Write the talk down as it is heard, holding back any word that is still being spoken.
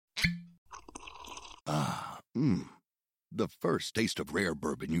Ah, the first taste of rare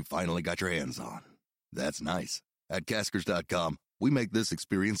bourbon you finally got your hands on. That's nice. At Caskers.com, we make this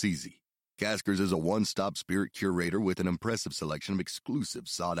experience easy. Caskers is a one-stop spirit curator with an impressive selection of exclusive,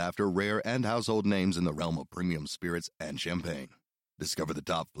 sought-after, rare, and household names in the realm of premium spirits and champagne. Discover the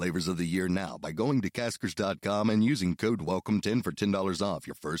top flavors of the year now by going to Caskers.com and using code WELCOME10 for $10 off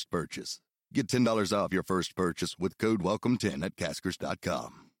your first purchase. Get $10 off your first purchase with code WELCOME10 at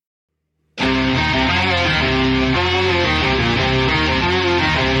Caskers.com.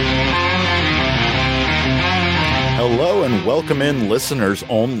 Hello and welcome in, listeners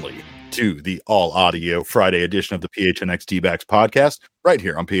only, to the all-audio Friday edition of the PHNX D-Backs podcast, right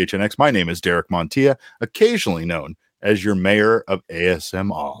here on PHNX. My name is Derek Montilla, occasionally known as your mayor of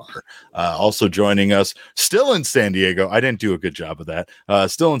ASMR. Also joining us, still in San Diego, I didn't do a good job of that,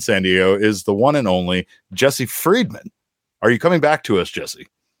 still in San Diego, is the one and only Jesse Friedman. Are you coming back to us, Jesse?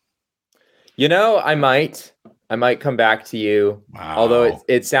 You know, I might come back to you. Wow. Although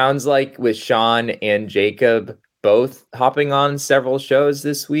it sounds like with Sean and Jacob both hopping on several shows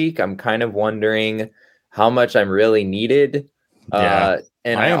this week, I'm kind of wondering how much I'm really needed. Yeah,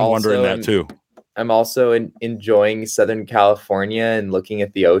 and I am wondering that too. I'm also enjoying Southern California and looking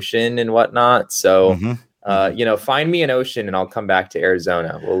at the ocean and whatnot. So, find me an ocean and I'll come back to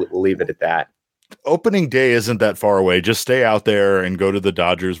Arizona. We'll leave it at that. Opening day isn't that far away. Just stay out there and go to the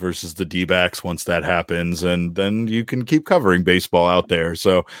Dodgers versus the D-backs once that happens, and then you can keep covering baseball out there.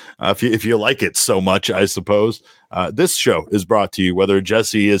 So if you like it so much, I suppose. This show is brought to you, whether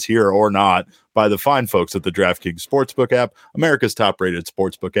Jesse is here or not, by the fine folks at the DraftKings Sportsbook app, America's top-rated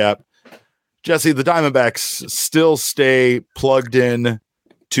sportsbook app. Jesse, the Diamondbacks still stay plugged in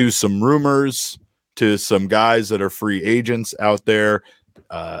to some rumors, to some guys that are free agents out there.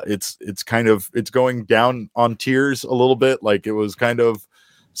 It's going down on tiers a little bit. Like it was kind of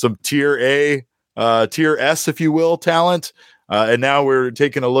some tier A, tier S, if you will, talent. And now we're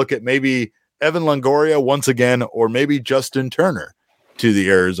taking a look at maybe Evan Longoria once again, or maybe Justin Turner to the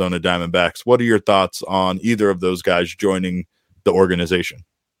Arizona Diamondbacks. What are your thoughts on either of those guys joining the organization?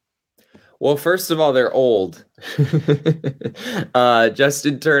 Well, first of all, they're old.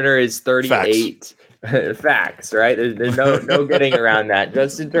 Justin Turner is 38. Facts, right? There's no getting around that.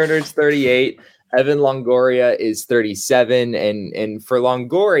 Justin Turner is 38. Evan Longoria is 37. And for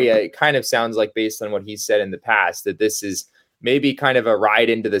Longoria, it kind of sounds like, based on what he said in the past, that this is maybe kind of a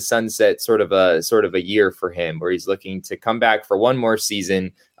ride into the sunset, sort of a year for him, where he's looking to come back for one more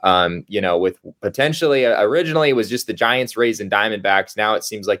season. With potentially originally it was just the Giants, Rays, and Diamondbacks. Now it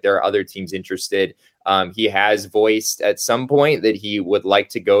seems like there are other teams interested. He has voiced at some point that he would like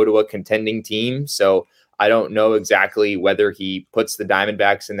to go to a contending team. So I don't know exactly whether he puts the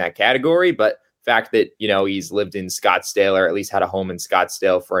Diamondbacks in that category, but fact that, he's lived in Scottsdale, or at least had a home in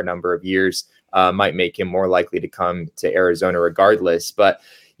Scottsdale for a number of years, might make him more likely to come to Arizona regardless. But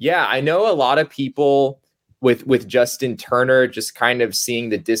yeah, I know a lot of people with Justin Turner, just kind of seeing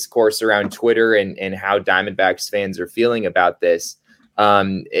the discourse around Twitter and how Diamondbacks fans are feeling about this.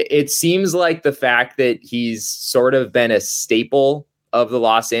 It seems like the fact that he's sort of been a staple of the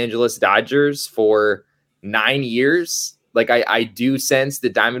Los Angeles Dodgers for 9 years. Like I do sense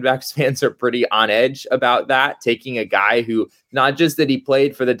that Diamondbacks fans are pretty on edge about that, taking a guy who, not just that he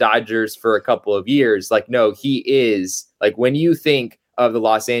played for the Dodgers for a couple of years, like, no, he is, like, when you think of the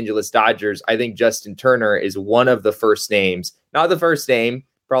Los Angeles Dodgers, I think Justin Turner is one of the first names, not the first name,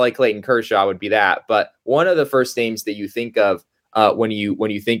 probably Clayton Kershaw would be that, but one of the first names that you think of when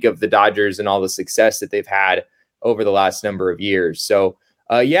you think of the Dodgers and all the success that they've had over the last number of years. So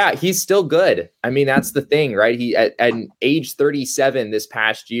he's still good. I mean, that's the thing, right? He at age 37 this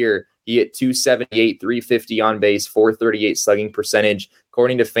past year, he hit 278, 350 on base, 438 slugging percentage.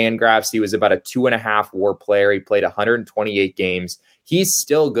 According to Fangraphs, he was about a 2.5 WAR player. He played 128 games. He's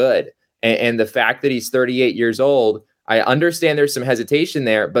still good. And the fact that he's 38 years old, I understand there's some hesitation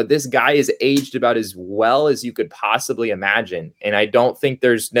there, but this guy is aged about as well as you could possibly imagine. And I don't think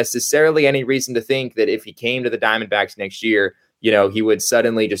there's necessarily any reason to think that if he came to the Diamondbacks next year, he would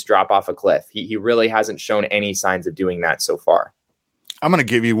suddenly just drop off a cliff. He really hasn't shown any signs of doing that so far. I'm going to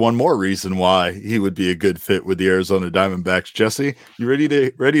give you one more reason why he would be a good fit with the Arizona Diamondbacks. Jesse, you ready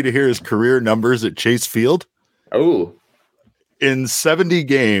to hear his career numbers at Chase Field? Oh, in 70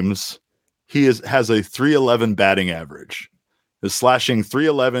 games, he has a 311 batting average. Is slashing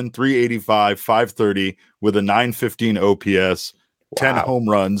 311, 385, 530 with a 915 OPS, 10 home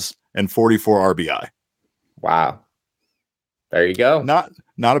runs, and 44 RBI. Wow. There you go. Not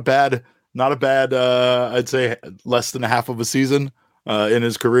a bad. I'd say less than a half of a season in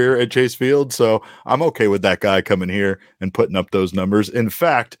his career at Chase Field. So I'm okay with that guy coming here and putting up those numbers. In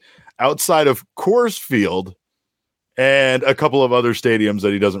fact, outside of Coors Field and a couple of other stadiums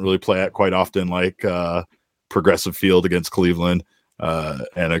that he doesn't really play at quite often, like Progressive Field against Cleveland,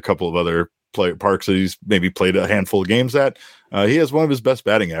 and a couple of other parks that he's maybe played a handful of games at. He has one of his best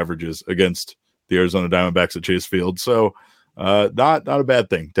batting averages against the Arizona Diamondbacks at Chase Field. So not a bad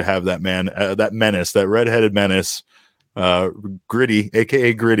thing to have that man, that menace, that redheaded menace, Gritty,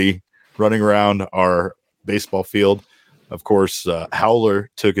 aka Gritty, running around our baseball field. Of course, Howler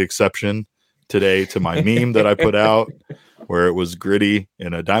took exception today to my meme that I put out, where it was Gritty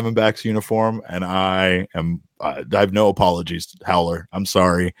in a Diamondbacks uniform, and I have no apologies, Howler. I'm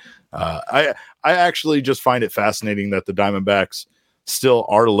sorry. I actually just find it fascinating that the Diamondbacks still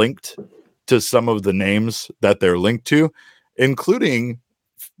are linked to some of the names that they're linked to, including,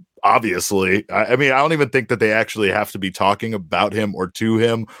 obviously, I mean, I don't even think that they actually have to be talking about him or to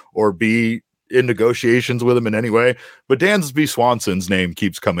him or be in negotiations with him in any way, but Dansby Swanson's name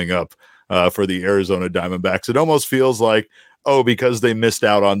keeps coming up for the Arizona Diamondbacks. It almost feels like, oh, because they missed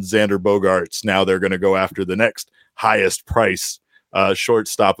out on Xander Bogaerts, now they're going to go after the next highest price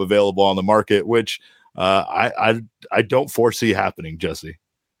shortstop available on the market, which I don't foresee happening, Jesse.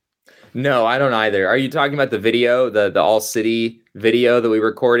 No, I don't either. Are you talking about the video, the All City video that we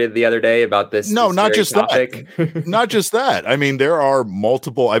recorded the other day about this? No, this not just topic? that. Not just that. I mean, there are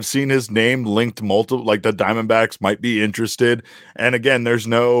multiple. I've seen his name linked multiple. Like the Diamondbacks might be interested. And again, there's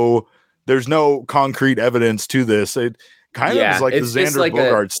no concrete evidence to this. It kind of is like the Xander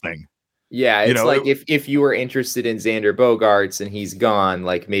Bogaerts thing. Yeah, it's like if you were interested in Xander Bogaerts and he's gone,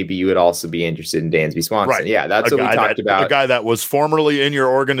 like maybe you would also be interested in Dansby Swanson. Right. Yeah, that's what we talked about. A guy that was formerly in your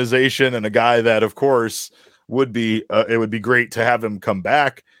organization and a guy that, of course, would be it would be great to have him come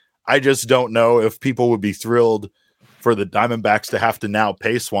back. I just don't know if people would be thrilled for the Diamondbacks to have to now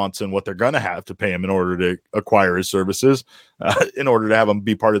pay Swanson what they're going to have to pay him in order to acquire his services, in order to have him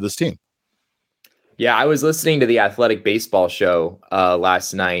be part of this team. Yeah, I was listening to the Athletic Baseball show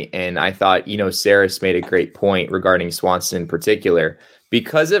last night, and I thought, Saris made a great point regarding Swanson in particular,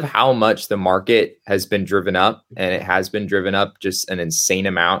 because of how much the market has been driven up, and it has been driven up just an insane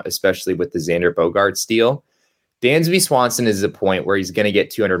amount, especially with the Xander Bogaerts deal. Dansby Swanson is at a point where he's going to get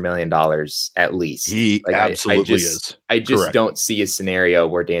 $200 million at least. He absolutely is. I just don't see a scenario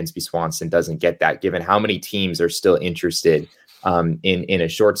where Dansby Swanson doesn't get that, given how many teams are still interested in a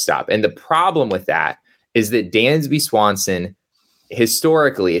shortstop. And the problem with that is that Dansby Swanson,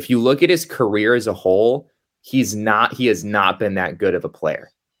 historically, if you look at his career as a whole, he has not been that good of a player.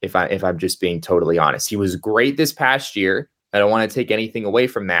 If I'm just being totally honest, he was great this past year. I don't want to take anything away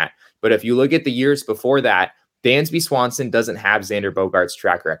from that. But if you look at the years before that, Dansby Swanson doesn't have Xander Bogaerts'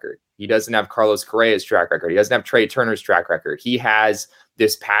 track record. He doesn't have Carlos Correa's track record. He doesn't have Trey Turner's track record. He has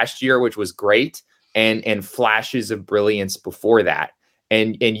this past year, which was great, and flashes of brilliance before that.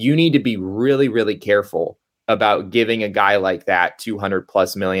 And you need to be really, really careful about giving a guy like that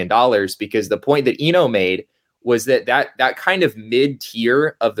 $200+ million, because the point that Eno made was that kind of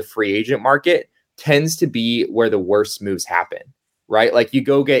mid-tier of the free agent market tends to be where the worst moves happen, right? Like you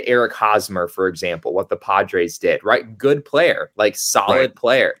go get Eric Hosmer, for example, what the Padres did, right? Good player, like solid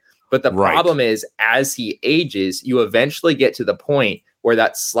player. But the problem is, as he ages, you eventually get to the point where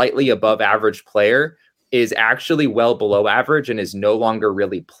that slightly above average player is actually well below average and is no longer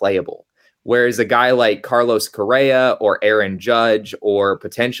really playable. Whereas a guy like Carlos Correa or Aaron Judge or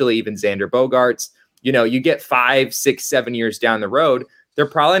potentially even Xander Bogaerts, you get 5, 6, 7 years down the road, they're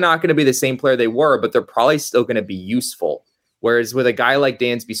probably not going to be the same player they were, but they're probably still going to be useful. Whereas with a guy like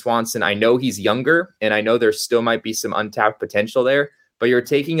Dansby Swanson, I know he's younger and I know there still might be some untapped potential there, but you're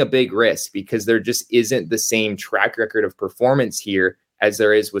taking a big risk because there just isn't the same track record of performance here as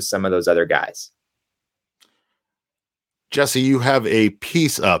there is with some of those other guys. Jesse, you have a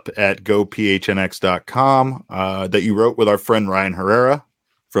piece up at gophnx.com that you wrote with our friend Ryan Herrera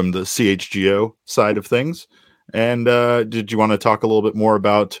from the CHGO side of things. And did you want to talk a little bit more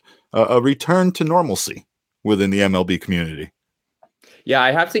about a return to normalcy within the MLB community? Yeah,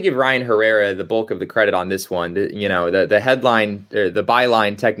 I have to give Ryan Herrera the bulk of the credit on this one. The headline, or the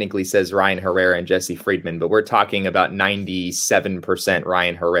byline technically says Ryan Herrera and Jesse Friedman, but we're talking about 97%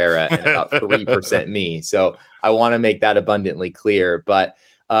 Ryan Herrera and about 3% me. So I want to make that abundantly clear. But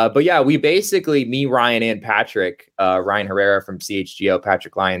yeah, we basically, me, Ryan, and Patrick, Ryan Herrera from CHGO,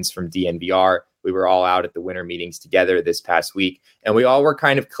 Patrick Lyons from DNVR, we were all out at the winter meetings together this past week, and we all were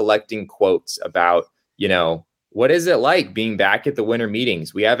kind of collecting quotes about, what is it like being back at the winter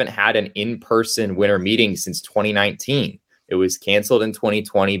meetings? We haven't had an in-person winter meeting since 2019. It was canceled in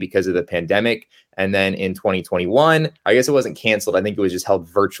 2020 because of the pandemic. And then in 2021, I guess it wasn't canceled. I think it was just held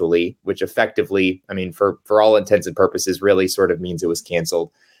virtually, which effectively, I mean, for all intents and purposes, really sort of means it was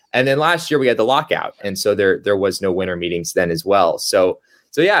canceled. And then last year we had the lockout, and so there was no winter meetings then as well. So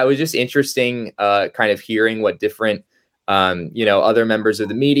yeah, it was just interesting, kind of hearing what different other members of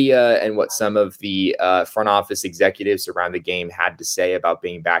the media and what some of the front office executives around the game had to say about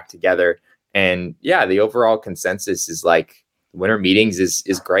being back together. And yeah, the overall consensus is like winter meetings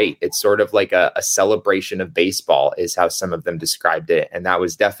is great. It's sort of like a celebration of baseball is how some of them described it. And that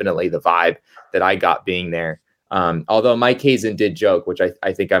was definitely the vibe that I got being there. Although Mike Hazen did joke, which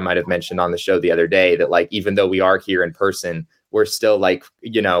I think I might have mentioned on the show the other day, that like, even though we are here in person, we're still like,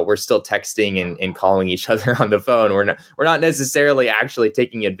 we're still texting and calling each other on the phone. We're not necessarily actually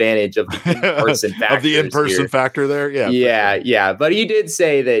taking advantage of the in-person factor. Of the in-person factor there. Yeah. Yeah. But he did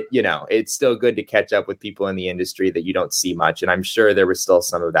say that, it's still good to catch up with people in the industry that you don't see much. And I'm sure there was still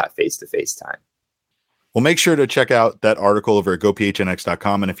some of that face-to-face time. Well, make sure to check out that article over at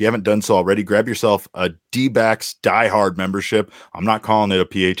gophnx.com. And if you haven't done so already, grab yourself a D-backs diehard membership. I'm not calling it a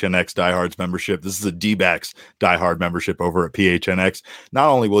PHNX diehards membership. This is a D-backs diehard membership over at PHNX. Not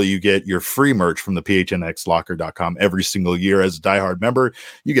only will you get your free merch from the PHNXlocker.com every single year as a diehard member,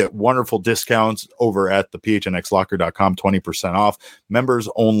 you get wonderful discounts over at the PHNXlocker.com, 20% off, members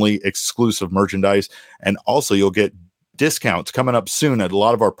only exclusive merchandise. And also you'll get discounts coming up soon at a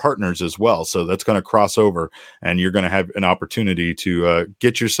lot of our partners as well. So that's going to cross over and you're going to have an opportunity to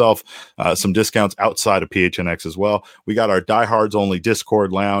get yourself some discounts outside of PHNX as well. We got our diehards only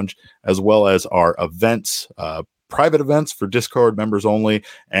Discord lounge, as well as our events, private events for Discord members only.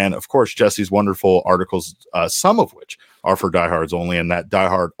 And of course, Jesse's wonderful articles, some of which are for diehards only. And that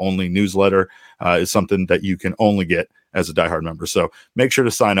diehard only newsletter is something that you can only get as a diehard member. So make sure to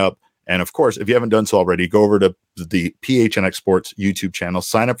sign up. And of course, if you haven't done so already, go over to the PHNX Sports YouTube channel,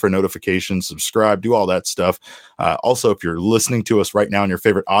 sign up for notifications, subscribe, do all that stuff. Also, if you're listening to us right now on your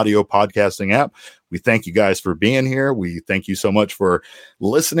favorite audio podcasting app, we thank you guys for being here. We thank you so much for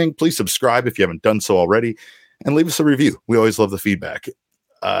listening. Please subscribe if you haven't done so already and leave us a review. We always love the feedback.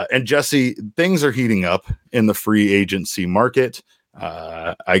 And Jesse, things are heating up in the free agency market.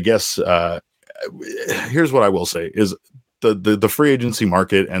 I guess here's what I will say is the free agency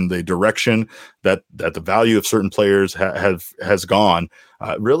market and the direction that the value of certain players has gone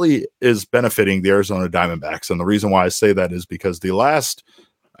really is benefiting the Arizona Diamondbacks. And the reason why I say that is because the last,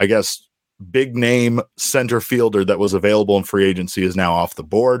 I guess, big name center fielder that was available in free agency is now off the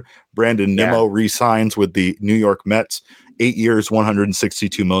board. Brandon Nimmo re-signs with the New York Mets, 8 years,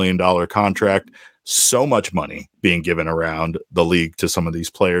 $162 million contract. So much money being given around the league to some of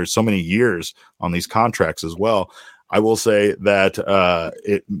these players, so many years on these contracts as well. I will say that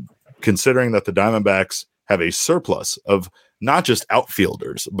considering that the Diamondbacks have a surplus of not just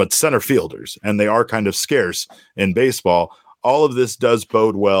outfielders, but center fielders, and they are kind of scarce in baseball, all of this does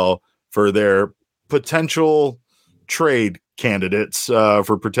bode well for their potential trade candidates,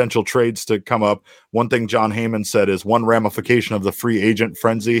 for potential trades to come up. One thing John Heyman said is one ramification of the free agent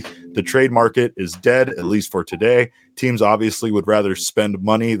frenzy, the trade market is dead, at least for today. Teams obviously would rather spend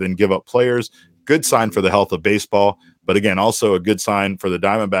money than give up players. Good sign for the health of baseball, but again, also a good sign for the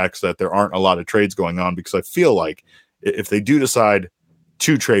Diamondbacks that there aren't a lot of trades going on, because I feel like if they do decide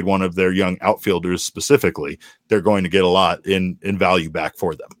to trade one of their young outfielders specifically, they're going to get a lot in value back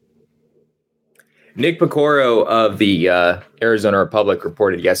for them. Nick Picoro of the Arizona Republic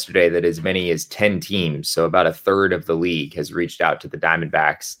reported yesterday that as many as 10 teams, so about a third of the league, has reached out to the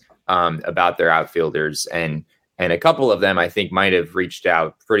Diamondbacks about their outfielders. And a couple of them, I think, might have reached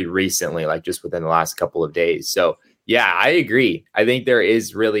out pretty recently, like just within the last couple of days. So, yeah, I agree. I think there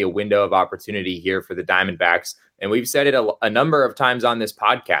is really a window of opportunity here for the Diamondbacks. And we've said it a number of times on this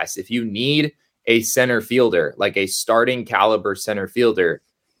podcast. If you need a center fielder, like a starting caliber center fielder,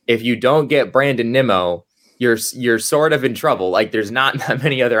 if you don't get Brandon Nimmo, you're sort of in trouble. Like, there's not that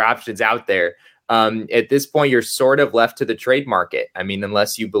many other options out there. At this point, you're sort of left to the trade market. I mean,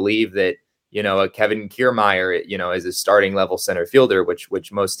 unless you believe that, a Kevin Kiermaier, is a starting level center fielder,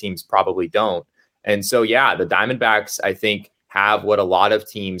 which most teams probably don't. And so, yeah, the Diamondbacks, I think, have what a lot of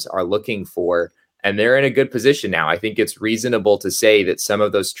teams are looking for, and they're in a good position now. I think it's reasonable to say that some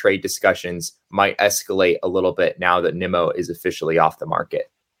of those trade discussions might escalate a little bit now that Nimmo is officially off the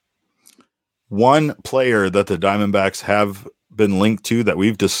market. One player that the Diamondbacks have been linked to that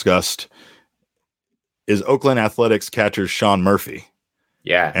we've discussed is Oakland Athletics catcher Sean Murphy.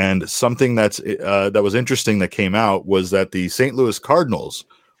 Yeah. And something that was interesting that came out was that the St. Louis Cardinals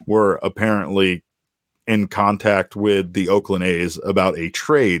were apparently in contact with the Oakland A's about a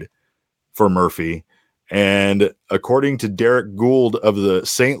trade for Murphy. And according to Derek Gould of the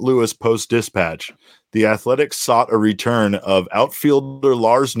St. Louis Post-Dispatch, the Athletics sought a return of outfielder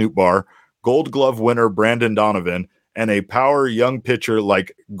Lars Nootbaar, Gold Glove winner Brandon Donovan, and a power young pitcher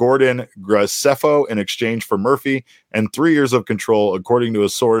like Gordon Graceffo in exchange for Murphy, and 3 years of control, according to a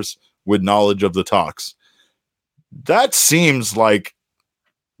source with knowledge of the talks. That seems like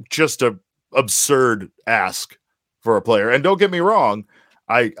just a absurd ask for a player. And don't get me wrong,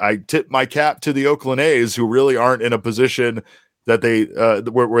 I tip my cap to the Oakland A's, who really aren't in a position that they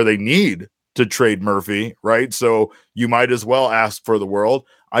where they need to trade Murphy, right? So you might as well ask for the world.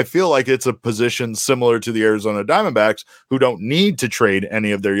 I feel like it's a position similar to the Arizona Diamondbacks, who don't need to trade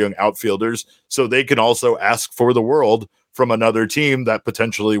any of their young outfielders, so they can also ask for the world from another team that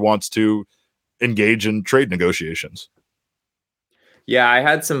potentially wants to engage in trade negotiations. Yeah, I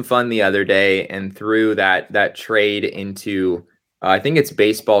had some fun the other day and threw that trade into I think it's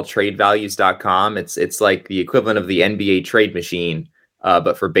baseballtradevalues.com. It's like the equivalent of the NBA trade machine,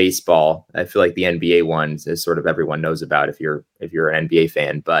 but for baseball. I feel like the NBA ones is sort of everyone knows about if you're an NBA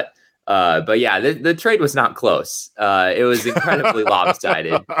fan. But yeah, the trade was not close. It was incredibly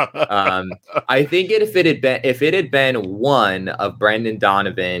lopsided. I think if it had been one of Brendan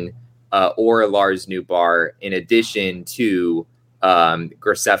Donovan or Lars Nootbaar, in addition to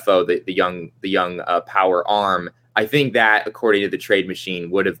Graceffo, the young power arm, I think that, according to the trade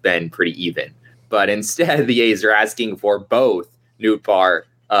machine, would have been pretty even. But instead, the A's are asking for both Nootbaar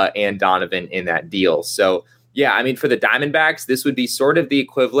and Donovan in that deal. So, yeah, I mean, for the Diamondbacks, this would be sort of the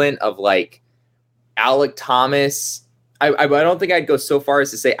equivalent of like Alec Thomas. I don't think I'd go so far as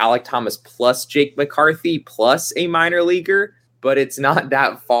to say Alec Thomas plus Jake McCarthy plus a minor leaguer, but it's not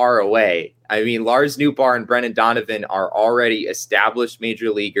that far away. I mean, Lars Nootbaar and Brendan Donovan are already established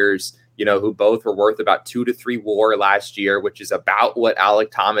major leaguers, who both were worth about 2 to 3 WAR last year, which is about what Alec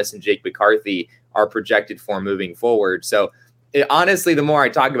Thomas and Jake McCarthy are projected for moving forward. So honestly, the more I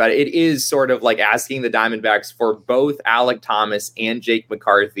talk about it, it is sort of like asking the Diamondbacks for both Alec Thomas and Jake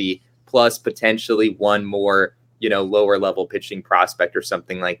McCarthy, plus potentially one more, lower level pitching prospect or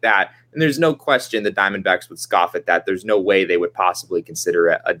something like that. And there's no question the Diamondbacks would scoff at that. There's no way they would possibly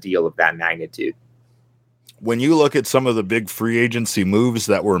consider a deal of that magnitude. When you look at some of the big free agency moves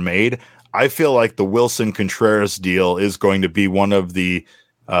that were made, I feel like the Wilson Contreras deal is going to be one of the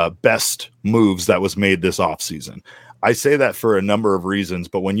best moves that was made this offseason. I say that for a number of reasons,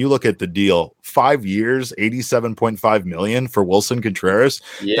 but when you look at the deal, 5 years, $87.5 million for Wilson Contreras,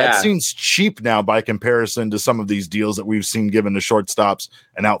 that seems cheap now by comparison to some of these deals that we've seen given to shortstops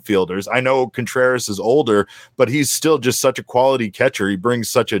and outfielders. I know Contreras is older, but he's still just such a quality catcher. He brings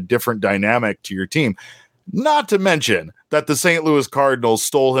such a different dynamic to your team. Not to mention that the St. Louis Cardinals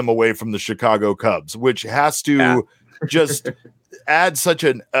stole him away from the Chicago Cubs, which has to just add such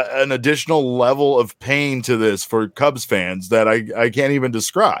an additional level of pain to this for Cubs fans that I can't even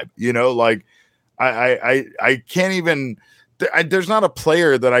describe. I can't even. There's not a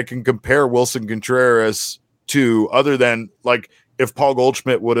player that I can compare Wilson Contreras to other than like if Paul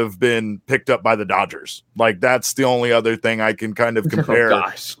Goldschmidt would have been picked up by the Dodgers. Like that's the only other thing I can kind of compare. Oh,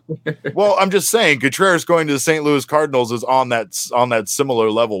 gosh. Well, I'm just saying Contreras going to the St. Louis Cardinals is on that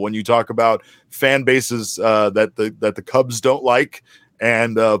similar level when you talk about fan bases that the Cubs don't like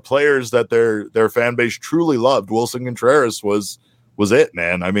and players that their fan base truly loved. Wilson Contreras was it,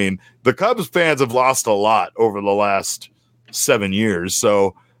 man. I mean, the Cubs fans have lost a lot over the last 7 years.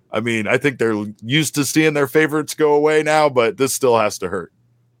 So, I mean, I think they're used to seeing their favorites go away now, but this still has to hurt.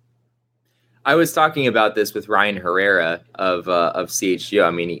 I was talking about this with Ryan Herrera of CHGO.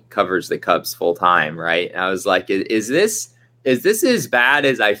 I mean, he covers the Cubs full time, right? And I was like, is this as bad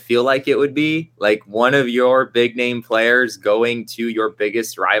as I feel like it would be? Like one of your big name players going to your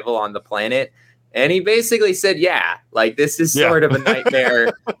biggest rival on the planet? And he basically said, yeah, like this is sort of a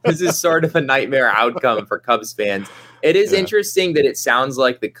nightmare. This is sort of a nightmare outcome for Cubs fans. It is interesting that it sounds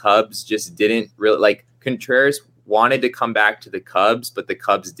like the Cubs just didn't really like Contreras wanted to come back to the Cubs, but the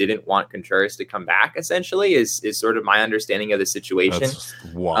Cubs didn't want Contreras to come back, essentially, is sort of my understanding of the situation. That's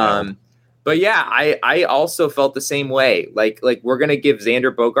wild. But yeah, I also felt the same way. Like we're going to give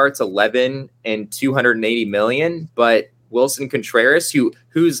Xander Bogaerts 11 and $280 million, but Wilson Contreras,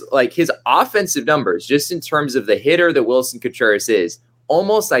 who's like his offensive numbers, just in terms of the hitter that Wilson Contreras is,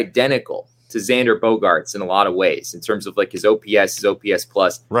 almost identical to Xander Bogaerts in a lot of ways, in terms of like his OPS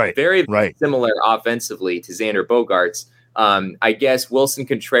plus, very similar offensively to Xander Bogaerts. I guess Wilson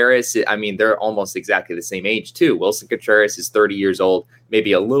Contreras, I mean, they're almost exactly the same age too. Wilson Contreras is 30 years old,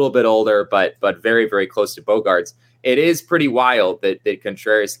 maybe a little bit older, but very, very close to Bogaerts. It is pretty wild that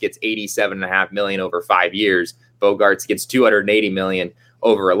Contreras gets $87.5 million over 5 years. Bogaerts gets $280 million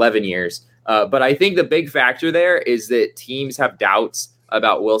over 11 years. But I think the big factor there is that teams have doubts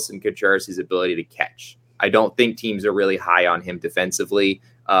about Wilson Contreras' ability to catch. I don't think teams are really high on him defensively.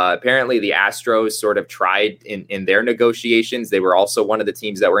 Apparently, the Astros sort of tried in their negotiations. They were also one of the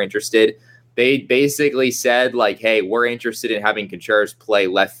teams that were interested. They basically said, like, hey, we're interested in having Contreras play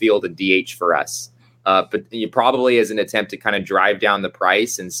left field and DH for us. But probably as an attempt to kind of drive down the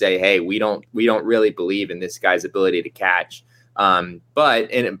price and say, hey, we don't really believe in this guy's ability to catch.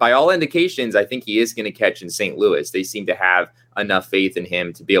 But by all indications, I think he is going to catch in St. Louis. They seem to have enough faith in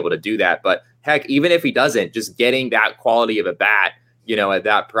him to be able to do that. But heck, even if he doesn't, just getting that quality of a bat, at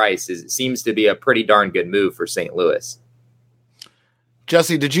that price seems to be a pretty darn good move for St. Louis.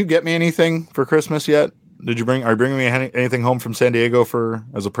 Jesse, did you get me anything for Christmas yet? Are you bringing me anything home from San Diego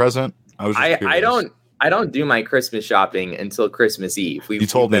as a present? I don't do my Christmas shopping until Christmas Eve. You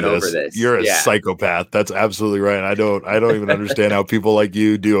told me this. You're a psychopath. That's absolutely right. I don't even understand how people like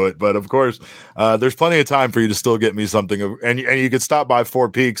you do it. But of course, there's plenty of time for you to still get me something. And you could stop by Four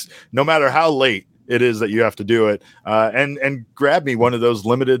Peaks, no matter how late it is that you have to do it, and grab me one of those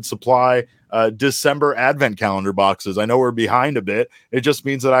limited supply December advent calendar boxes. I know we're behind a bit. It just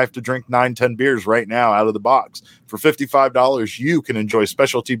means that I have to drink 9-10 beers right now out of the box. For $55, you can enjoy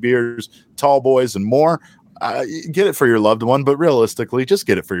specialty beers, tall boys, and more. Get it for your loved one, but realistically, just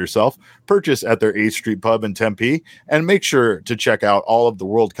get it for yourself. Purchase at their 8th Street Pub in Tempe, and make sure to check out all of the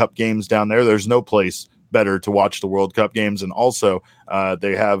World Cup games down there. There's no place better to watch the World Cup games, and also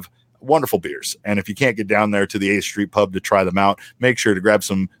they have wonderful beers. And if you can't get down there to the 8th Street Pub to try them out, make sure to grab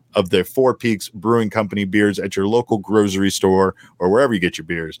some of their Four Peaks Brewing Company beers at your local grocery store or wherever you get your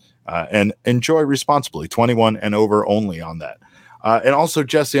beers, and enjoy responsibly. 21 and over only on that. And also,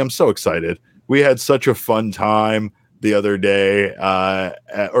 Jesse, I'm so excited. We had such a fun time the other day,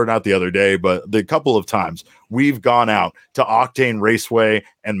 or not the other day, but the couple of times we've gone out to Octane Raceway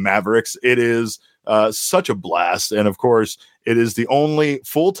and Mavericks. It is such a blast. And of course, it is the only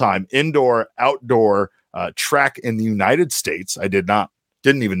full-time indoor-outdoor track in the United States. I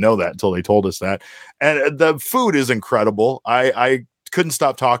didn't even know that until they told us that. And the food is incredible. I couldn't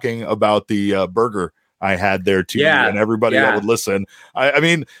stop talking about the burger I had there too, and everybody that would listen. I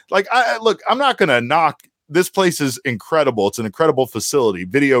mean, look, I'm not going to knock. This place is incredible. It's an incredible facility,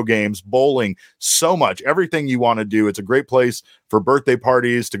 video games, bowling, so much, everything you want to do. It's a great place for birthday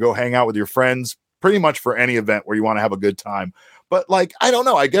parties, to go hang out with your friends, pretty much for any event where you want to have a good time. But I don't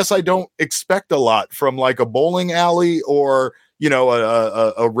know, I guess I don't expect a lot from a bowling alley or,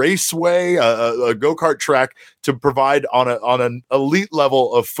 a raceway, a go-kart track to provide on an elite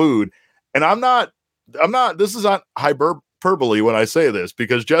level of food. And I'm not, this is not hyperbole when I say this,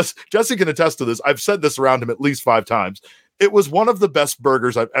 because Jesse can attest to this. I've said this around him at least 5 times. It was one of the best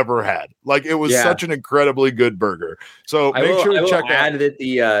burgers I've ever had. It was such an incredibly good burger. So make sure to check out that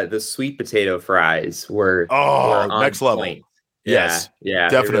the sweet potato fries were next level. Point. Yes,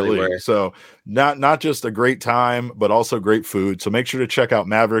 definitely. Really, so not just a great time, but also great food. So make sure to check out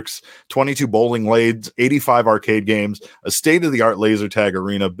Mavericks, 22 bowling lanes, 85 arcade games, a state-of-the-art laser tag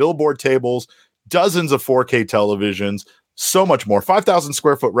arena, billboard tables, dozens of 4K televisions, so much more. 5,000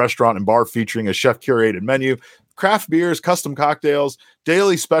 square foot restaurant and bar featuring a chef curated menu, craft beers, custom cocktails,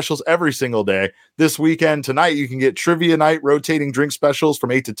 daily specials every single day. This weekend, tonight, you can get trivia night, rotating drink specials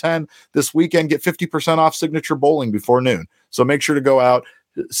from 8 to 10. This weekend, get 50% off signature bowling before noon. So make sure to go out,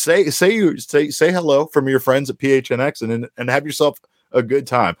 say hello from your friends at PHNX and have yourself a good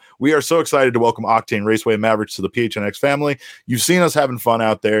time. We are so excited to welcome Octane Raceway Mavericks to the PHNX family. You've seen us having fun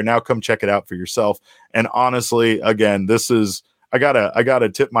out there. Now come check it out for yourself. And honestly, again, I gotta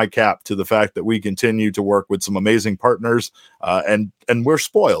tip my cap to the fact that we continue to work with some amazing partners, and we're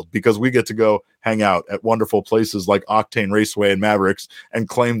spoiled because we get to go hang out at wonderful places like Octane Raceway and Mavericks and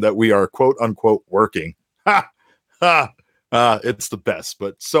claim that we are quote unquote working. It's the best,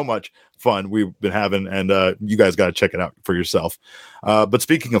 but so much fun we've been having, and you guys got to check it out for yourself. But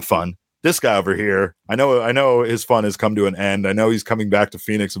speaking of fun, this guy over here, I know his fun has come to an end. I know he's coming back to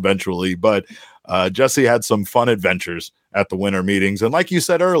Phoenix eventually, but Jesse had some fun adventures at the winter meetings. And like you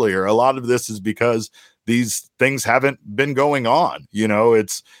said earlier, a lot of this is because these things haven't been going on.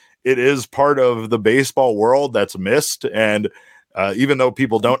 It is part of the baseball world that's missed. And even though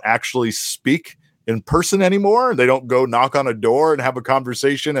people don't actually speak in person anymore, they don't go knock on a door and have a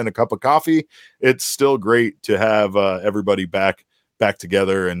conversation and a cup of coffee, it's still great to have everybody back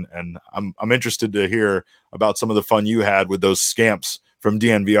together. And I'm interested to hear about some of the fun you had with those scamps from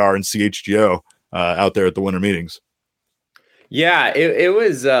DNVR and CHGO out there at the winter meetings. Yeah, it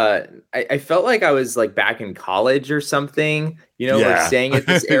was, I felt like I was back in college or something, we're staying at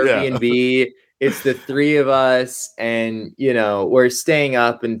this Airbnb. It's the 3 of us, and, we're staying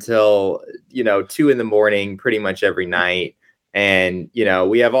up until, 2 a.m. pretty much every night. And,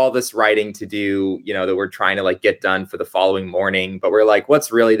 we have all this writing to do, that we're trying to like get done for the following morning. But we're like,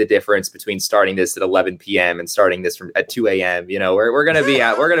 what's really the difference between starting this at 11 p.m. and starting this at 2 a.m.? We're going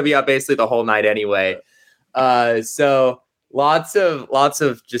to be up basically the whole night anyway. So lots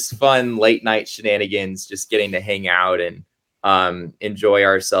of just fun late night shenanigans, just getting to hang out and enjoy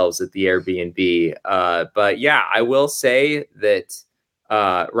ourselves at the Airbnb. But yeah, I will say that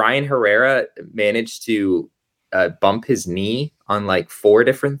Ryan Herrera managed to bump his knee on like 4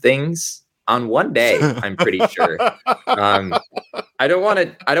 different things on one day. I'm pretty sure. I don't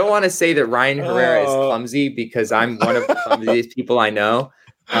want to say that Ryan Herrera is clumsy, because I'm one of the clumsiest people I know.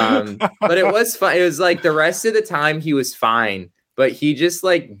 But it was fun. It was like the rest of the time he was fine, but he just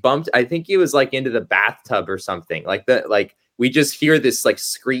like bumped. I think he was like into the bathtub or something like we just hear this like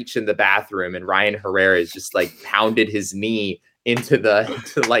screech in the bathroom, and Ryan Herrera is just like pounded his knee into the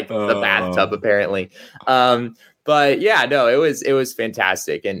bathtub apparently. But yeah, no, it was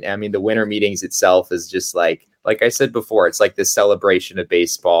fantastic. And I mean, the winter meetings itself is just like I said before, it's like this celebration of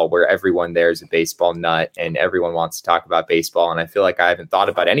baseball where everyone there is a baseball nut and everyone wants to talk about baseball. And I feel like I haven't thought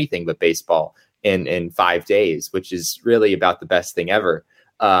about anything but baseball in 5 days, which is really about the best thing ever.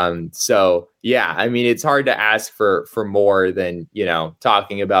 So yeah, I mean, it's hard to ask for more than,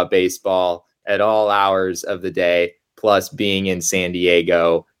 talking about baseball at all hours of the day, plus being in San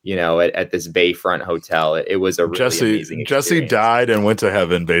Diego, at this Bayfront hotel. It was a really amazing experience. Jesse died and went to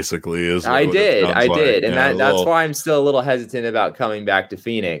heaven, basically. I did. And that's why I'm still a little hesitant about coming back to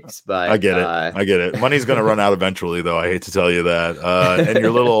Phoenix. But I get it. Money's going to run out eventually, though. I hate to tell you that. And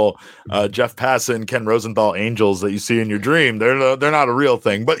your little Jeff Passan, Ken Rosenthal Angels that you see in your dream, they're not a real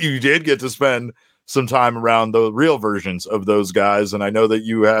thing. But you did get to spend some time around the real versions of those guys. And I know that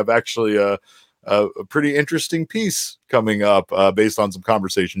you have actually a pretty interesting piece coming up based on some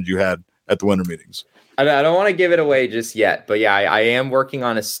conversations you had at the winter meetings. I don't want to give it away just yet, but yeah, I am working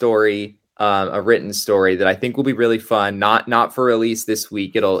on a story, a written story that I think will be really fun. Not for release this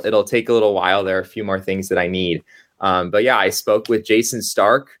week. It'll take a little while. There are a few more things that I need. But yeah, I spoke with Jason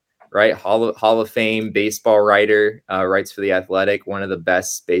Stark, right? Hall of Fame baseball writer, writes for The Athletic, one of the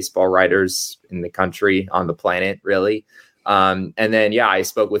best baseball writers in the country, on the planet, really. And then, yeah, I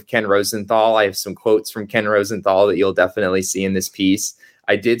spoke with Ken Rosenthal. I have some quotes from Ken Rosenthal that you'll definitely see in this piece.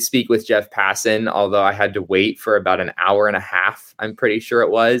 I did speak with Jeff Passan, although I had to wait for about an hour and a half. I'm pretty sure it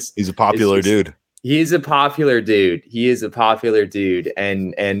was. He's a popular dude. He's a popular dude.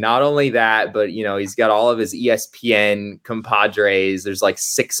 And not only that, but he's got all of his ESPN compadres. There's like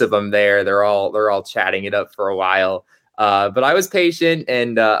 6 of them there. They're all chatting it up for a while. But I was patient,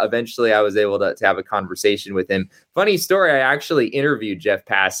 and eventually I was able to have a conversation with him. Funny story, I actually interviewed Jeff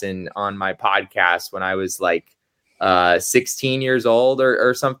Passan on my podcast when I was like 16 years old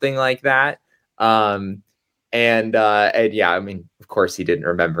or something like that. And yeah, I mean, of course he didn't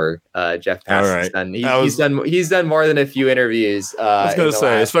remember Jeff Passan's done. He's done more than a few interviews. I was going to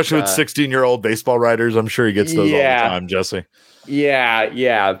say, especially with 16-year-old baseball writers, I'm sure he gets those all the time, Jesse.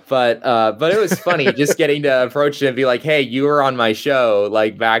 Yeah. But it was funny just getting to approach him and be like, hey, you were on my show,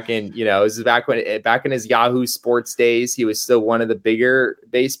 like back in, this is back in his Yahoo Sports days. He was still one of the bigger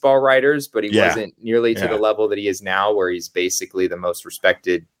baseball writers, but he wasn't nearly to the level that he is now, where he's basically the most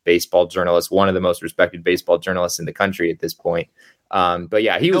respected baseball journalist, one of the most respected baseball journalists in the country at this point. But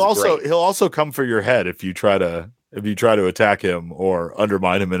yeah, he'll also come for your head if you try to attack him or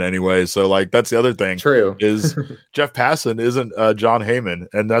undermine him in any way. So like, that's the other thing. True. Is Jeff Passan isn't John Heyman,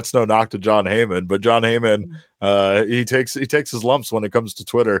 and that's no knock to John Heyman, but John Heyman, he takes his lumps when it comes to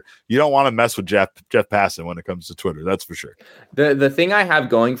Twitter. You don't want to mess with Jeff Passan when it comes to Twitter. That's for sure. The thing I have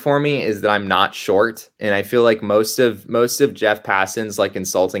going for me is that I'm not short. And I feel like most of Jeff Passan's like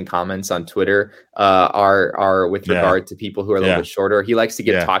insulting comments on Twitter are with regard to people who are a little bit shorter. He likes to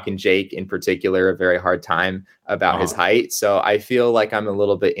give Talking Jake in particular a very hard time about his height. So I feel like I'm a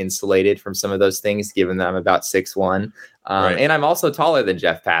little bit insulated from some of those things, given that I'm about 6'1". And I'm also taller than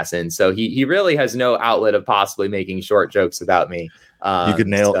Jeff Passan. So he really has no outlet of possibly making short jokes about me. You could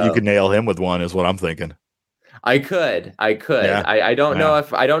nail him with one, is what I'm thinking. I could. Yeah. I don't know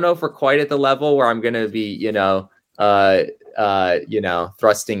if we're quite at the level where I'm going to be,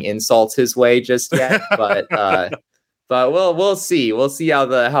 thrusting insults his way just yet, but we'll see. We'll see how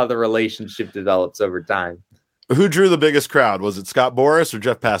the relationship develops over time. Who drew the biggest crowd? Was it Scott Boras or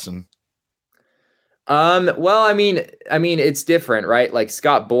Jeff Passan? Well, I mean, it's different, right? Like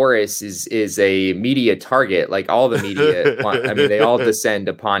Scott Boras is a media target. Like all the media, they all descend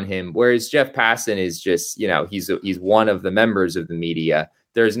upon him. Whereas Jeff Passan is just, he's one of the members of the media.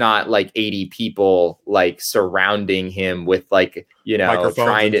 There's not like 80 people like surrounding him with like,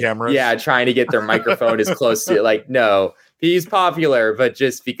 trying to get their microphone as close to like, no. he's popular, but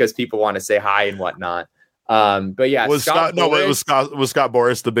just because people want to say hi and whatnot. But yeah, was Scott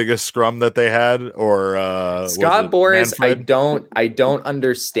Boras the biggest scrum that they had, or Scott Boras? Manfred? I don't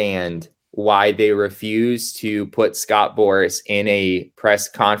understand why they refuse to put Scott Boras in a press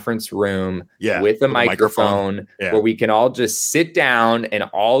conference room with a microphone where we can all just sit down and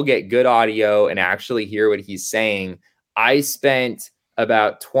all get good audio and actually hear what he's saying. I spent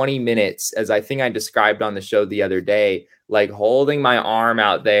about 20 minutes, as I think I described on the show the other day, like holding my arm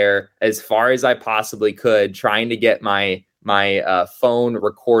out there as far as I possibly could, trying to get my phone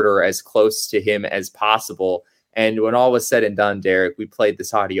recorder as close to him as possible. And when all was said and done, Derek, we played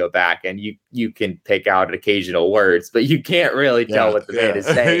this audio back, and you can pick out occasional words, but you can't really tell what the man is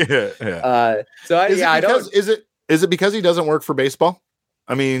saying. Is it because he doesn't work for baseball?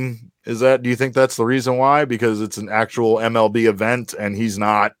 I mean, do you think that's the reason why? Because it's an actual MLB event and he's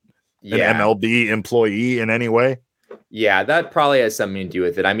not an MLB employee in any way? Yeah, that probably has something to do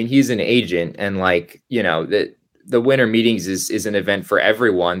with it. I mean, he's an agent, and the winter meetings is an event for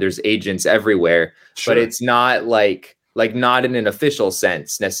everyone. There's agents everywhere, but it's not like not in an official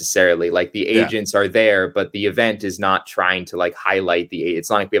sense necessarily. Like the agents are there, but the event is not trying to like highlight it's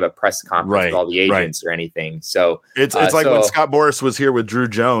not like we have a press conference with all the agents or anything. So it's like when Scott Boras was here with Drew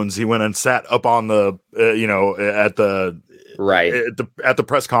Jones, he went and sat up on the at the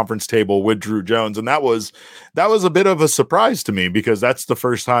press conference table with Drew Jones, and that was a bit of a surprise to me, because that's the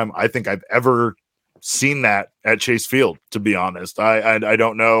first time I think I've ever seen that at Chase Field, to be honest. I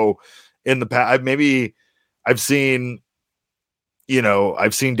don't know in the past. I've seen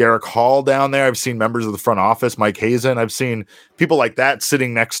Derek Hall down there. I've seen members of the front office, Mike Hazen. I've seen people like that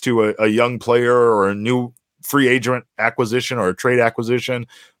sitting next to a young player or a new free agent acquisition or a trade acquisition.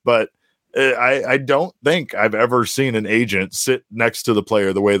 But I don't think I've ever seen an agent sit next to the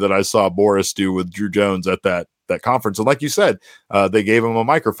player the way that I saw Boras do with Drew Jones at that conference. And like you said, they gave him a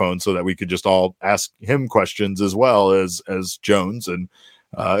microphone so that we could just all ask him questions as well as Jones. And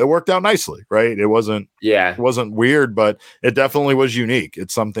it worked out nicely, right? It wasn't weird, but it definitely was unique.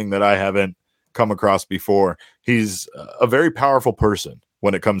 It's something that I haven't come across before. He's a very powerful person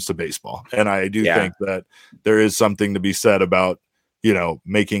when it comes to baseball. And I do think that there is something to be said about,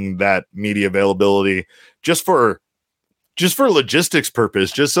 making that media availability just for logistics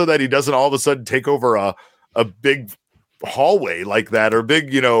purpose, just so that he doesn't all of a sudden take over a big hallway like that, or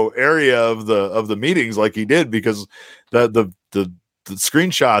big, area of the meetings like he did, because the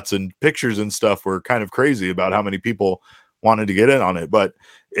screenshots and pictures and stuff were kind of crazy about how many people wanted to get in on it. But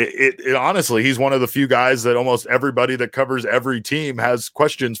it honestly, he's one of the few guys that almost everybody that covers every team has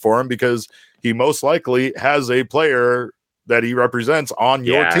questions for him, because he most likely has a player that he represents on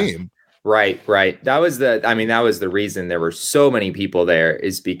your team. Right. That was the reason there were so many people there,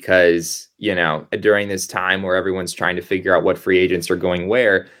 is because, during this time where everyone's trying to figure out what free agents are going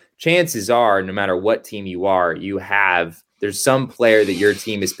where, chances are, no matter what team you are, there's some player that your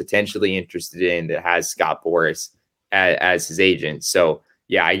team is potentially interested in that has Scott Boras as his agent. So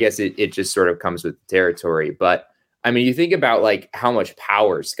yeah, I guess it just sort of comes with the territory. But I mean, you think about like how much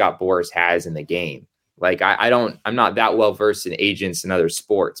power Scott Boras has in the game. Like I'm not that well versed in agents in other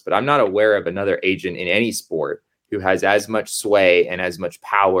sports, but I'm not aware of another agent in any sport who has as much sway and as much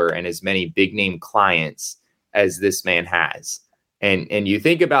power and as many big name clients as this man has. And you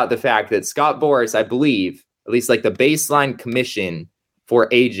think about the fact that Scott Boras, I believe, at least like the baseline commission for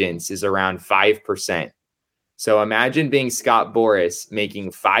agents is around 5%. So imagine being Scott Boras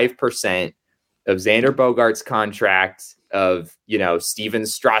making 5% of Xander Bogaerts' contract, of, Steven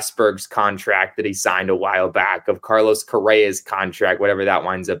Strasburg's contract that he signed a while back, of Carlos Correa's contract, whatever that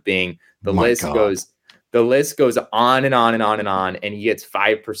winds up being. The list goes on and on and on and on, and he gets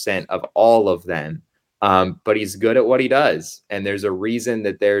 5% of all of them. But he's good at what he does, and there's a reason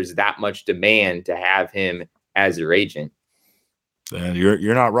that there's that much demand to have him as your agent. And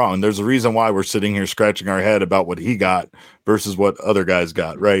you're not wrong. There's a reason why we're sitting here scratching our head about what he got versus what other guys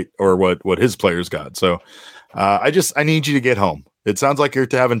got, right? Or what his players got. So I need you to get home. It sounds like you're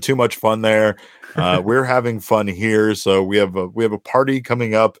having too much fun there. We're having fun here. So we have a party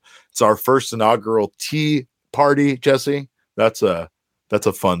coming up. It's our first inaugural tea party, Jesse. That's a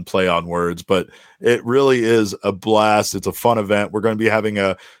fun play on words, but it really is a blast. It's a fun event. We're going to be having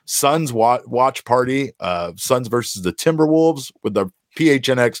a Suns watch party, Suns versus the Timberwolves with the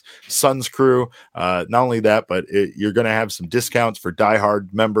PHNX Suns crew. Not only that, but you're going to have some discounts for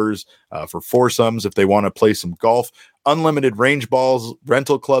diehard members, for foursomes if they want to play some golf unlimited range balls,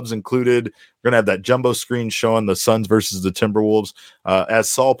 rental clubs included. We're going to have that jumbo screen showing the Suns versus the Timberwolves.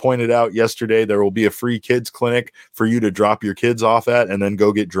 As Saul pointed out yesterday, there will be a free kids clinic for you to drop your kids off at and then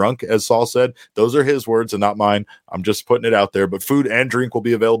go get drunk, as Saul said. Those are his words and not mine. I'm just putting it out there. But food and drink will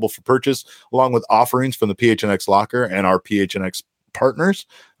be available for purchase, along with offerings from the PHNX locker and our PHNX partners.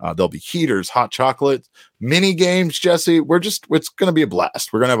 There'll be heaters, hot chocolate, mini games. Jesse, it's going to be a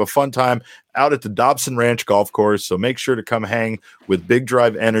blast. We're going to have a fun time out at the Dobson Ranch Golf Course. So make sure to come hang with Big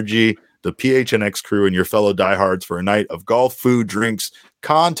Drive Energy, the PHNX crew, and your fellow diehards for a night of golf, food, drinks,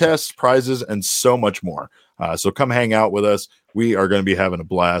 contests, prizes, and so much more. So come hang out with us. We are going to be having a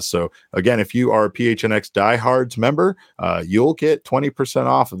blast. So again, if you are a PHNX Diehards member, you'll get 20%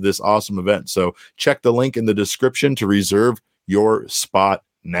 off of this awesome event. So check the link in the description to reserve your spot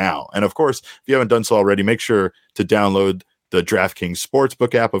now. And of course, if you haven't done so already, make sure to download the DraftKings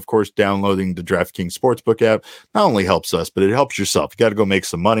Sportsbook app. Of course, downloading the DraftKings Sportsbook app not only helps us, but it helps yourself. You got to go make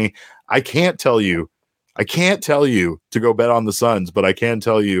some money. I can't tell you to go bet on the Suns, but I can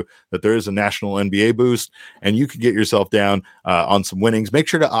tell you that there is a national NBA boost, and you can get yourself down on some winnings. Make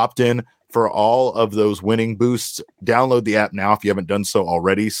sure to opt in for all of those winning boosts. Download the app now if you haven't done so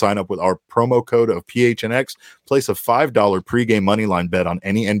already. Sign up with our promo code of PHNX. Place a $5 pregame moneyline bet on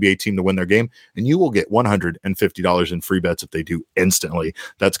any NBA team to win their game, and you will get $150 in free bets if they do instantly.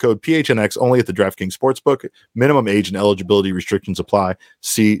 That's code PHNX only at the DraftKings Sportsbook. Minimum age and eligibility restrictions apply.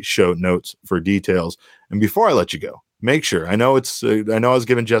 See show notes for details. And before I let you go, make sure, I know I was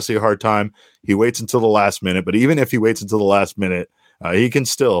giving Jesse a hard time. He waits until the last minute, but even if he waits until the last minute, he can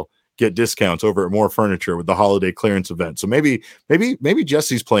still get discounts over at More Furniture with the holiday clearance event. So maybe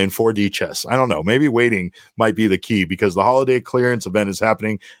Jesse's playing 4D chess. I don't know. Maybe waiting might be the key, because the holiday clearance event is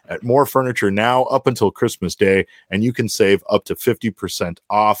happening at More Furniture now up until Christmas Day, and you can save up to 50%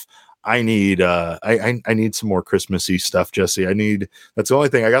 off. I need I need some more Christmassy stuff, Jesse. That's the only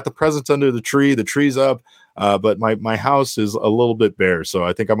thing. I got the presents under the tree. The tree's up, but my house is a little bit bare. So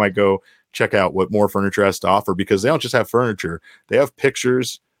I think I might go check out what More Furniture has to offer, because they don't just have furniture. They have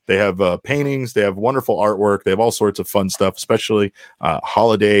pictures. They have paintings. They have wonderful artwork. They have all sorts of fun stuff, especially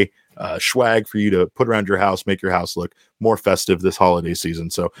holiday swag for you to put around your house, make your house look more festive this holiday season.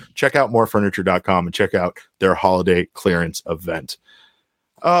 So check out morefurniture.com and check out their holiday clearance event.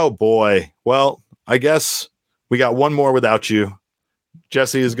 Oh, boy. Well, I guess we got one more without you.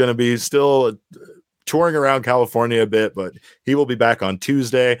 Jesse is going to be still touring around California a bit, but he will be back on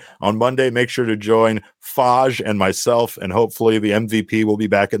Tuesday. On Monday, make sure to join Faj and myself, and hopefully the MVP will be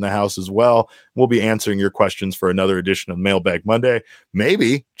back in the house as well. We'll be answering your questions for another edition of Mailbag Monday.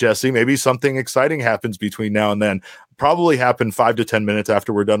 Maybe, Jesse, maybe something exciting happens between now and then. Probably happen 5 to 10 minutes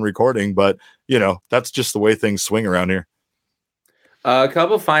after we're done recording, but, that's just the way things swing around here. A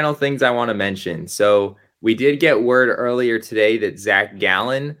couple final things I want to mention. So we did get word earlier today that Zach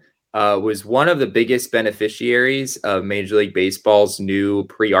Gallen was one of the biggest beneficiaries of Major League Baseball's new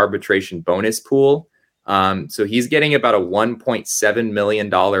pre-arbitration bonus pool. So he's getting about a $1.7 million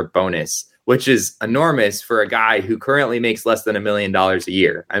bonus, which is enormous for a guy who currently makes less than $1 million a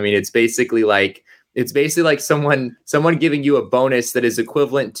year. I mean, it's basically like someone giving you a bonus that is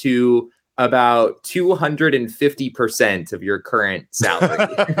equivalent to about 250% of your current salary.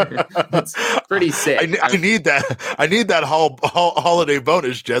 That's pretty sick. I need that. I need that holiday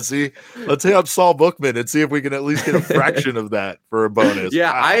bonus, Jesse. Let's hit up Saul Bookman and see if we can at least get a fraction of that for a bonus.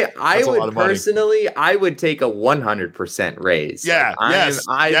 Yeah, wow, I would personally, I would take a 100% raise. Yeah, I'm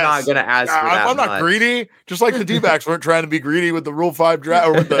not going to ask for that. I'm not greedy. Just like the D-backs weren't trying to be greedy with the Rule 5 draft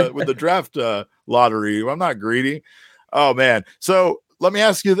or with the draft lottery. I'm not greedy. Oh man. So let me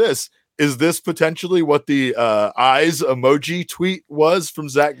ask you this. Is this potentially what the eyes emoji tweet was from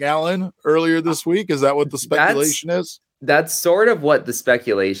Zach Gallen earlier this week? Is that what the speculation is? That's sort of what the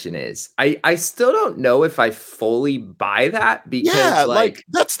speculation is. I still don't know if I fully buy that,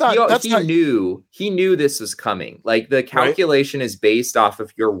 because he knew this was coming. Like, the calculation is based off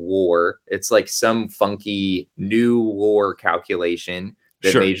of your WAR. It's like some funky new WAR calculation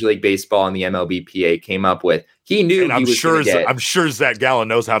that Major League Baseball and the MLB PA came up with. He knew, and I'm sure Zach Gallen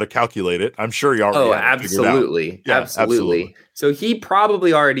knows how to calculate it. I'm sure he already. Oh, absolutely, yeah, absolutely. So he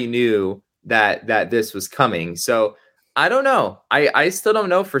probably already knew that this was coming. So I don't know. I still don't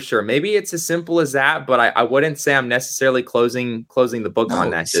know for sure. Maybe it's as simple as that, but I wouldn't say I'm necessarily closing the book on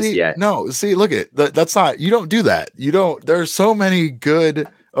that just yet. No, see, look at that. That's not. You don't do that. You don't. There's so many good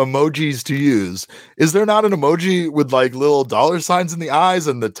emojis to use. Is there not an emoji with like little dollar signs in the eyes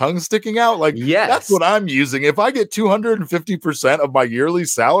and the tongue sticking out? Like, yes, that's what I'm using. If I get 250% of my yearly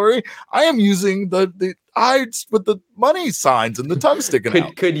salary, I am using the eyes with the money signs and the tongue sticking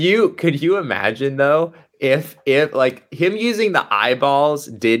out. Could you imagine though, if like him using the eyeballs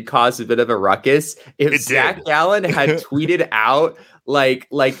did cause a bit of a ruckus, if Zach Gallen had tweeted out like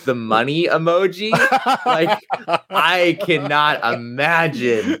the money emoji, like I cannot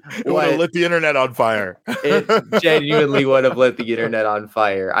imagine it would have lit the internet on fire. It genuinely would have lit the internet on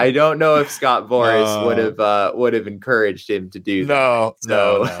fire. I don't know if Scott Boras would have encouraged him to do that.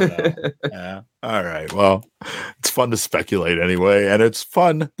 No. Yeah. All right. Well, it's fun to speculate anyway, and it's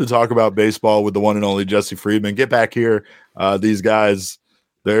fun to talk about baseball with the one and only Jesse Friedman. Get back here. These guys,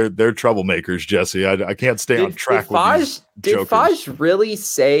 they're troublemakers, Jesse. I can't stay on track with these jokers. Did Faj really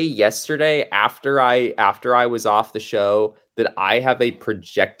say yesterday after I was off the show that I have a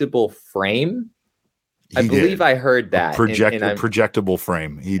projectable frame? I believe I heard that. Projectable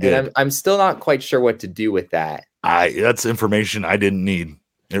frame. He did. And I'm still not quite sure what to do with that. That's information I didn't need.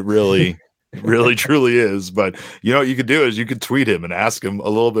 It really truly is. But you know what you could do is you could tweet him and ask him a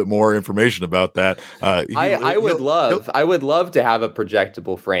little bit more information about that. I would love to have a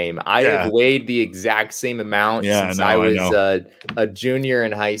projectable frame. I have weighed the exact same amount since I was a junior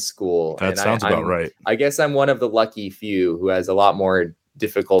in high school. That sounds about right. I guess I'm one of the lucky few who has a lot more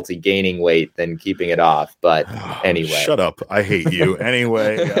difficulty gaining weight than keeping it off. But anyway, shut up. I hate you.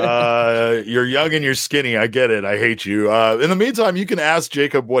 Anyway, you're young and you're skinny. I get it. I hate you. In the meantime, you can ask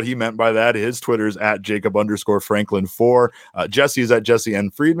Jacob what he meant by that. His Twitter is at Jacob_Franklin4. Jesse is at Jesse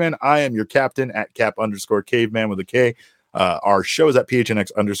N. Friedman. I am your captain at Cap_Caveman with a K. Our show is at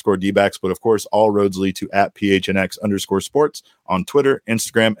PHNX_DBacks, but of course, all roads lead to at PHNX_sports on Twitter,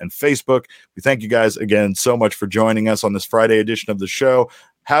 Instagram, and Facebook. We thank you guys again so much for joining us on this Friday edition of the show.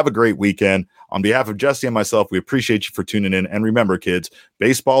 Have a great weekend. On behalf of Jesse and myself, we appreciate you for tuning in. And remember, kids,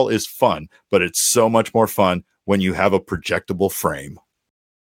 baseball is fun, but it's so much more fun when you have a projectable frame.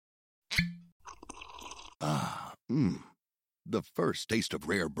 The first taste of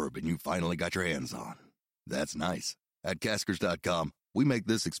rare bourbon you finally got your hands on. That's nice. At Caskers.com, we make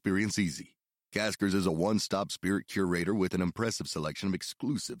this experience easy. Caskers is a one-stop spirit curator with an impressive selection of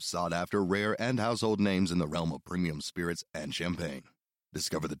exclusive, sought-after, rare, and household names in the realm of premium spirits and champagne.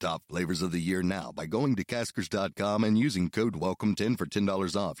 Discover the top flavors of the year now by going to Caskers.com and using code WELCOME10 for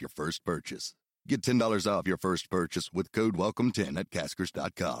 $10 off your first purchase. Get $10 off your first purchase with code WELCOME10 at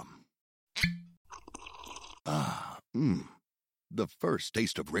Caskers.com. The first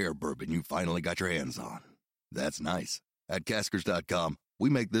taste of rare bourbon you finally got your hands on. That's nice. At Caskers.com, we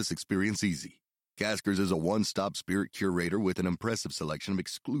make this experience easy. Caskers is a one-stop spirit curator with an impressive selection of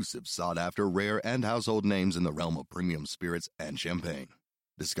exclusive, sought-after, rare, and household names in the realm of premium spirits and champagne.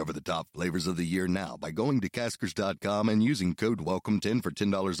 Discover the top flavors of the year now by going to Caskers.com and using code WELCOME10 for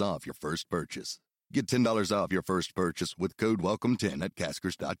 $10 off your first purchase. Get $10 off your first purchase with code WELCOME10 at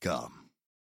Caskers.com.